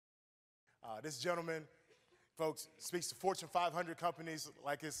This gentleman, folks, speaks to Fortune 500 companies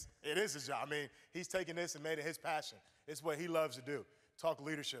like it is his job. I mean, he's taken this and made it his passion. It's what he loves to do, talk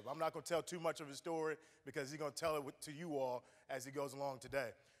leadership. I'm not going to tell too much of his story because he's going to tell it to you all as he goes along today.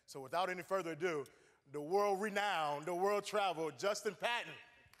 So without any further ado, the world-renowned, the world-traveled Justin Patton.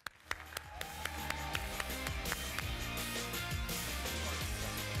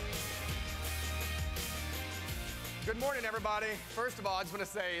 Good morning, everybody. First of all, I just want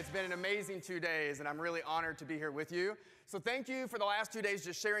to say it's been an amazing 2 days, and I'm really honored to be here with you. So thank you for the last 2 days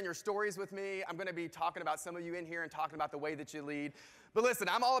just sharing your stories with me. I'm going to be talking about some of you in here and talking about the way that you lead. But listen,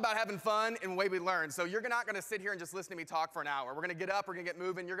 I'm all about having fun and the way we learn. So you're not going to sit here and just listen to me talk for an hour. We're going to get up, we're going to get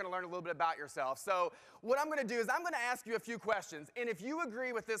moving, you're going to learn a little bit about yourself. So what I'm going to do is I'm going to ask you a few questions. And if you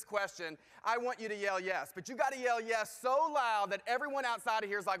agree with this question, I want you to yell yes. But you got to yell yes so loud that everyone outside of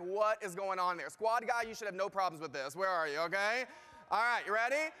here is like, what is going on there? Squad guy, you should have no problems with this. Where are you, okay? All right, you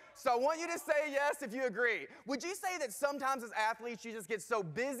ready? So I want you to say yes if you agree. Would you say that sometimes as athletes you just get so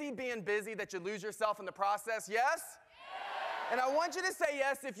busy being busy that you lose yourself in the process? Yes? And I want you to say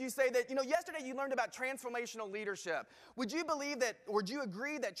yes if you say that, yesterday you learned about transformational leadership. Would you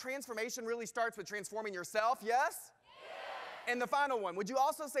agree that transformation really starts with transforming yourself? Yes? And the final one, would you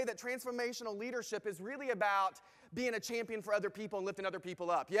also say that transformational leadership is really about being a champion for other people and lifting other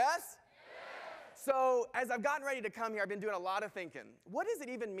people up? Yes? So as I've gotten ready to come here, I've been doing a lot of thinking. What does it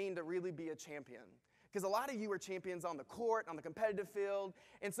even mean to really be a champion? Because a lot of you are champions on the court, on the competitive field.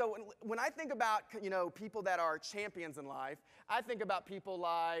 And so when I think about, people that are champions in life, I think about people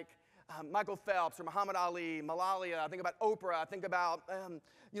like Michael Phelps or Muhammad Ali, Malalia. I think about Oprah. I think about,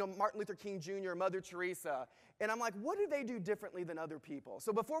 Martin Luther King Jr., Mother Teresa. And I'm like, what do they do differently than other people?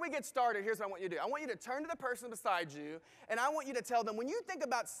 So before we get started, here's what I want you to do. I want you to turn to the person beside you, and I want you to tell them, when you think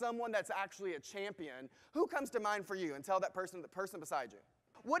about someone that's actually a champion, who comes to mind for you? And tell that person, the person beside you.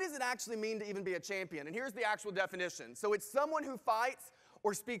 What does it actually mean to even be a champion? And here's the actual definition. So it's someone who fights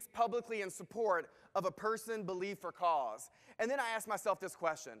or speaks publicly in support of a person, belief, or cause. And then I ask myself this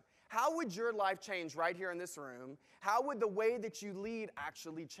question: how would your life change right here in this room? How would the way that you lead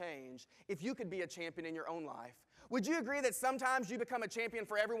actually change if you could be a champion in your own life? Would you agree that sometimes you become a champion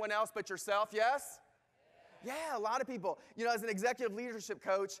for everyone else but yourself? Yes? Yeah, a lot of people. As an executive leadership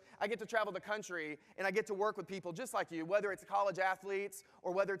coach, I get to travel the country and I get to work with people just like you, whether it's college athletes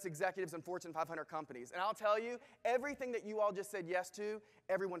or whether it's executives in Fortune 500 companies. And I'll tell you, everything that you all just said yes to,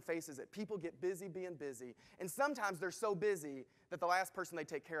 everyone faces it. People get busy being busy. And sometimes they're so busy that the last person they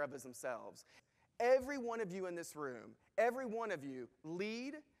take care of is themselves. Every one of you in this room, every one of you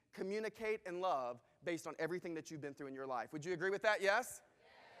lead, communicate, and love based on everything that you've been through in your life. Would you agree with that? Yes?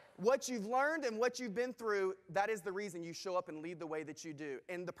 What you've learned and what you've been through, that is the reason you show up and lead the way that you do.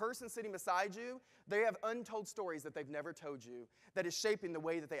 And the person sitting beside you, they have untold stories that they've never told you that is shaping the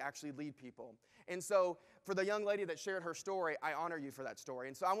way that they actually lead people. And so for the young lady that shared her story, I honor you for that story.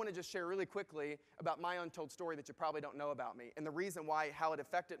 And so I want to just share really quickly about my untold story that you probably don't know about me and the reason why, how it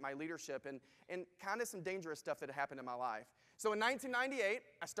affected my leadership and kind of some dangerous stuff that had happened in my life. So in 1998,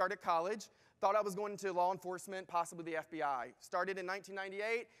 I started college. Thought I was going into law enforcement, possibly the FBI. Started in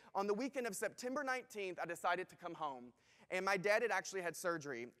 1998. On the weekend of September 19th, I decided to come home. And my dad had actually had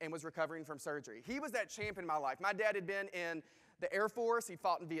surgery and was recovering from surgery. He was that champion in my life. My dad had been in the Air Force. He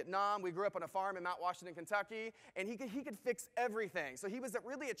fought in Vietnam. We grew up on a farm in Mount Washington, Kentucky. And he could fix everything. So he was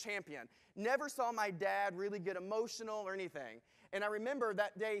really a champion. Never saw my dad really get emotional or anything. And I remember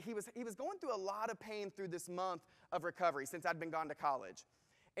that day he was going through a lot of pain through this month of recovery since I'd been gone to college.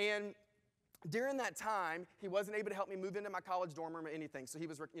 And during that time, he wasn't able to help me move into my college dorm room or anything. So he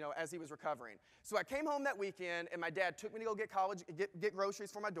was, as he was recovering. So I came home that weekend, and my dad took me to go get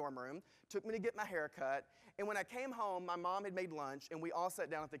groceries for my dorm room, took me to get my hair cut. And when I came home, my mom had made lunch, and we all sat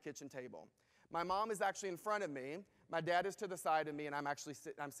down at the kitchen table. My mom is actually in front of me. My dad is to the side of me, and I'm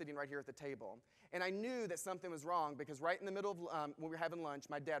sitting right here at the table. And I knew that something was wrong because right in the middle of when we were having lunch,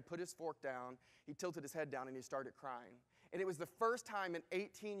 my dad put his fork down, he tilted his head down, and he started crying. And it was the first time in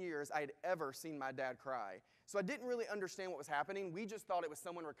 18 years I had ever seen my dad cry. So I didn't really understand what was happening. We just thought it was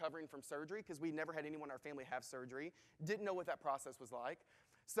someone recovering from surgery because we never had anyone in our family have surgery. Didn't know what that process was like.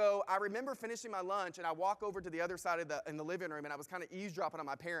 So I remember finishing my lunch, and I walk over to the other side in the living room, and I was kind of eavesdropping on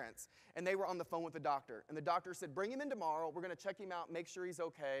my parents. And they were on the phone with the doctor. And the doctor said, bring him in tomorrow. We're going to check him out, make sure he's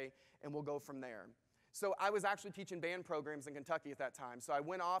okay, and we'll go from there. So I was actually teaching band programs in Kentucky at that time. So I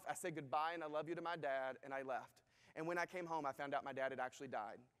went off, I said goodbye and I love you to my dad, and I left. And when I came home, I found out my dad had actually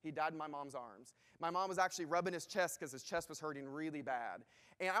died. He died in my mom's arms. My mom was actually rubbing his chest because his chest was hurting really bad.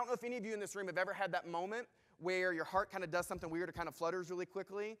 And I don't know if any of you in this room have ever had that moment where your heart kind of does something weird or kind of flutters really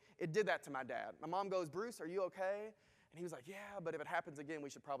quickly. It did that to my dad. My mom goes, Bruce, are you okay? And he was like, yeah, but if it happens again, we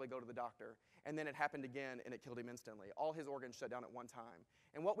should probably go to the doctor. And then it happened again, and it killed him instantly. All his organs shut down at one time.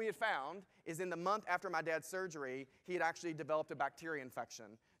 And what we had found is in the month after my dad's surgery, he had actually developed a bacteria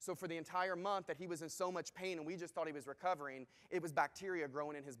infection. So for the entire month that he was in so much pain and we just thought he was recovering, it was bacteria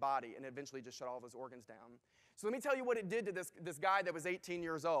growing in his body, and it eventually just shut all of his organs down. So let me tell you what it did to this guy that was 18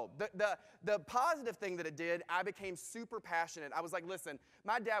 years old. The positive thing that it did, I became super passionate. I was like, listen,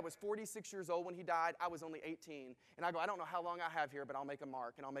 my dad was 46 years old when he died. I was only 18. And I go, I don't know how long I have here, but I'll make a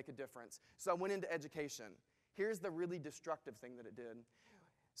mark and I'll make a difference. So I went into education. Here's the really destructive thing that it did.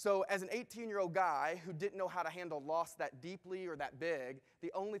 So as an 18-year-old guy who didn't know how to handle loss that deeply or that big,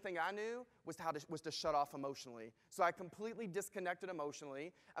 the only thing I knew was to shut off emotionally. So I completely disconnected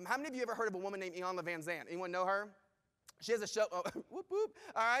emotionally. How many of you ever heard of a woman named Iyanla Vanzant? Anyone know her? She has a show, oh, whoop, whoop.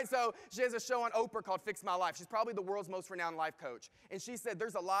 All right, so she has a show on Oprah called Fix My Life. She's probably the world's most renowned life coach. And she said,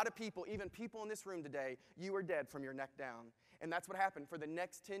 there's a lot of people, even people in this room today, you are dead from your neck down. And that's what happened. For the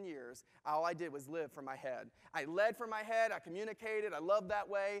next 10 years, all I did was live from my head. I led from my head, I communicated, I loved that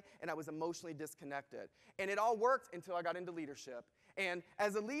way, and I was emotionally disconnected. And it all worked until I got into leadership. And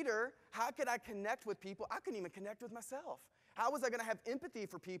as a leader, how could I connect with people? I couldn't even connect with myself. How was I going to have empathy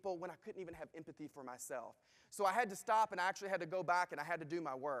for people when I couldn't even have empathy for myself? So I had to stop, and I actually had to go back, and I had to do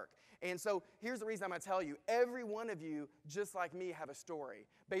my work. And so here's the reason I'm going to tell you. Every one of you, just like me, have a story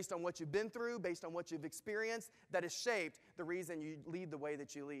based on what you've been through, based on what you've experienced, that has shaped the reason you lead the way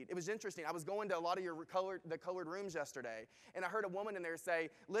that you lead. It was interesting. I was going to a lot of the colored rooms yesterday, and I heard a woman in there say,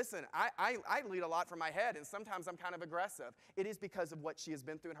 listen, I lead a lot from my head, and sometimes I'm kind of aggressive. It is because of what she has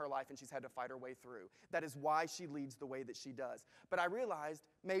been through in her life, and she's had to fight her way through. That is why she leads the way that she does. But I realized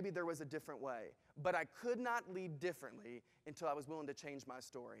maybe there was a different way. But I could not lead differently until I was willing to change my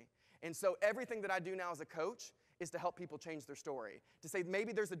story. And so everything that I do now as a coach is to help people change their story, to say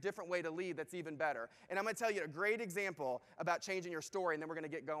maybe there's a different way to lead that's even better. And I'm going to tell you a great example about changing your story, and then we're going to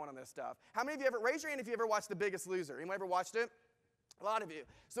get going on this stuff. How many of you ever, raise your hand if you ever watched The Biggest Loser? Anyone ever watched it? A lot of you.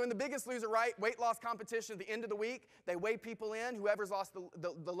 So in The Biggest Loser, right, weight loss competition at the end of the week, they weigh people in. Whoever's lost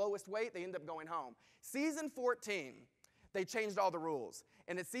the lowest weight, they end up going home. Season 14, they changed all the rules.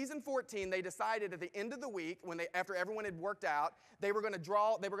 And at season 14, they decided at the end of the week, after everyone had worked out, they were going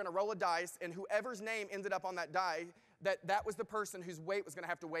to roll a dice, and whoever's name ended up on that die, that was the person whose weight was going to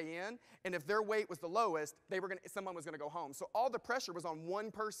have to weigh in. And if their weight was the lowest, someone was going to go home. So all the pressure was on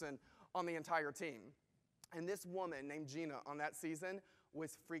one person on the entire team. And this woman named Gina on that season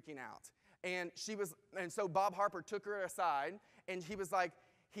was freaking out. And so Bob Harper took her aside, and he was like,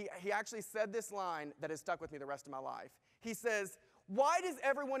 he actually said this line that has stuck with me the rest of my life. He says, why does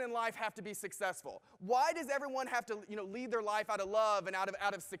everyone in life have to be successful? Why does everyone have to, lead their life out of love and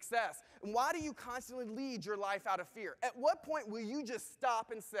out of success? And why do you constantly lead your life out of fear? At what point will you just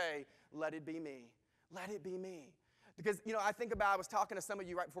stop and say, let it be me? Let it be me. Because, I was talking to some of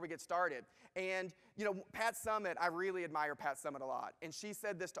you right before we get started. And, Pat Summitt, I really admire Pat Summitt a lot. And she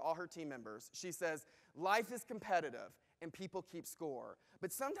said this to all her team members. She says, life is competitive and people keep score.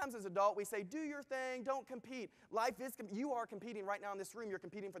 But sometimes as adults, we say, do your thing, don't compete. You are competing right now in this room. You're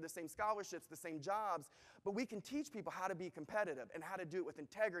competing for the same scholarships, the same jobs. But we can teach people how to be competitive and how to do it with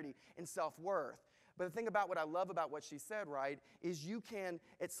integrity and self-worth. But the thing about what I love about what she said, right, is you can,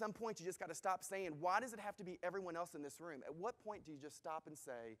 at some point, you just got to stop saying, why does it have to be everyone else in this room? At what point do you just stop and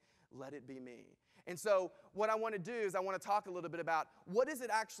say, let it be me? And so what I want to do is I want to talk a little bit about what does it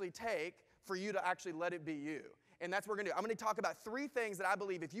actually take for you to actually let it be you? And that's what we're going to do. I'm going to talk about 3 things that I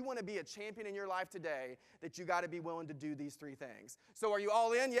believe if you want to be a champion in your life today, that you got to be willing to do these 3 things. So are you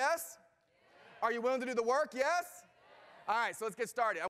all in? Yes? Are you willing to do the work? Yes? All right, so let's get started.